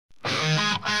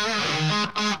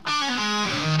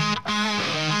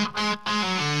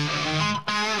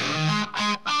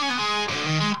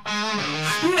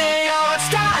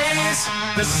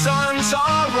The suns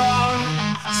are wrong,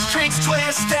 streets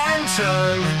twist and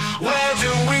turn. Where do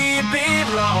we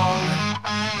belong?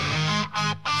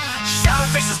 Shadow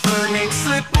faces burning,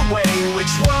 slip away. Which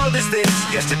world is this?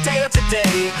 Yesterday or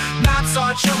today? Maps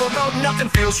are jumbled, though nothing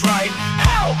feels right.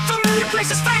 Hell, familiar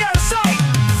places fade out of sight.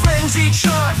 Frenzy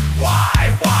chart, why?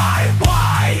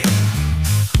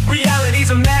 Reality's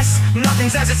a mess,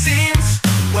 nothing's as it seems.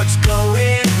 What's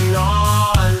going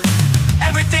on?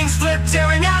 Everything's flipped,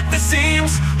 tearing at the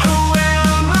seams. Who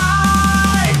am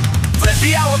I? Flip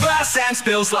the hourglass and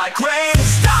spills like rain.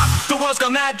 Stop! The world's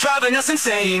gone mad, driving us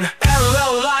insane.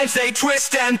 Parallel lives, they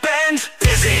twist and bend.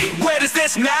 Dizzy, where does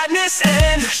this madness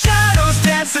end? Shadows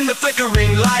dance in the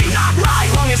flickering light. Not right!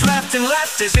 Wrong is left and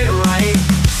left is it right?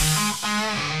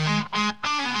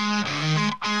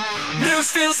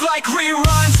 News feels like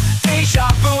reruns. Deja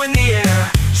vu in the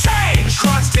air. Change!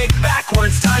 Clocks tick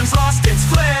backwards, time's lost its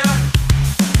flair.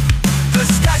 The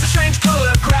sky's a strange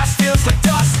color, grass feels like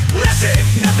dust. Listen,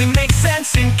 nothing makes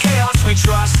sense in chaos we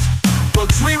trust.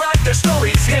 Books rewrite their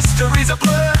stories, history's a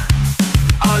blur.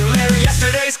 Unlear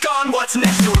yesterday's gone, what's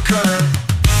next to occur?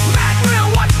 Mad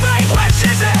real, what's right, which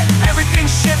is it?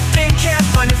 Everything's shifting, can't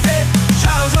find a fit.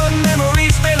 Childhood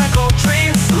memories fade like old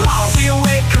dreams. Lost, we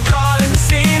awake, caught in the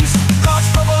seams. Thoughts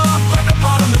bubble up like a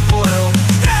pot on the boil.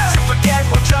 To forget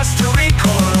or just to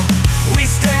recoil. We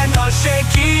stand on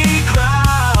shaky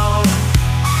ground.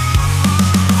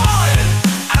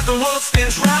 As the world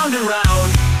spins round and round,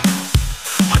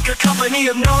 like a company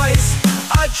of noise,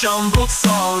 a jumbled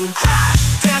song.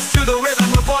 Crash, dance to the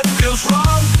rhythm of what feels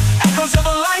wrong. Echoes of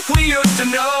a life we used to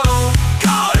know.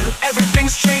 God,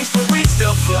 everything's changed but we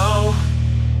still flow.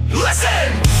 Listen!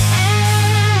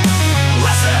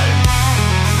 Listen!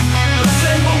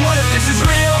 Listen, but what if this is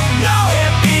real? No,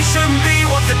 it be, shouldn't be,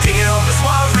 what's the deal? This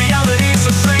wild reality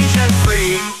so strange and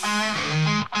free.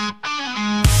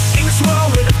 In this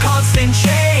world with a constant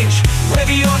change, where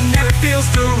the ordinary feels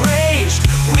deranged,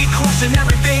 we question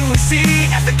everything we see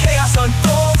as the chaos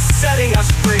unfolds, setting us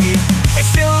free. It's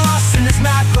still us in this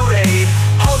mad parade,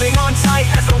 holding on tight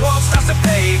as the world starts to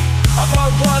fade. Of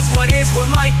what was, what is, what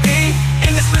might be,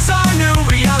 in this bizarre new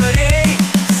reality.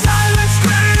 Silence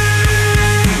screams.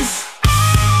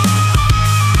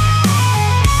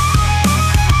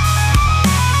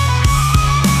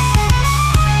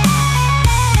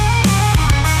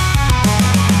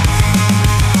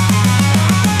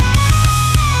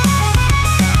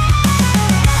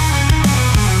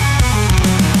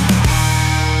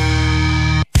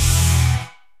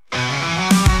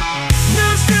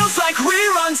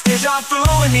 Deja vu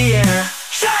in the air.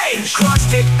 Change! Clocks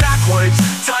tick backwards,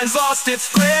 time's lost its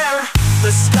flair.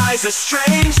 The sky's a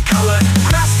strange color,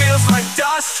 grass feels like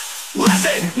dust.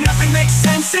 Listen, nothing makes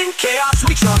sense in chaos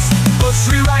we trust.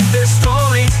 Books rewrite their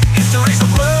stories, history's a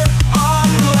blur, on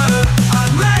blur.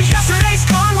 Unless yesterday's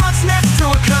gone, what's next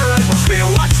to occur? What's real,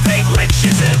 what's fake, which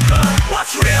is it?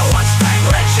 What's real, what's fake,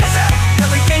 which is it?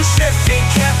 Everything's shifting,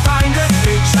 can't find a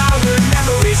thing. Childhood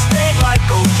memories fade like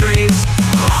old dreams.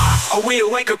 Are we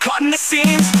awake or caught in the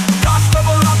seams?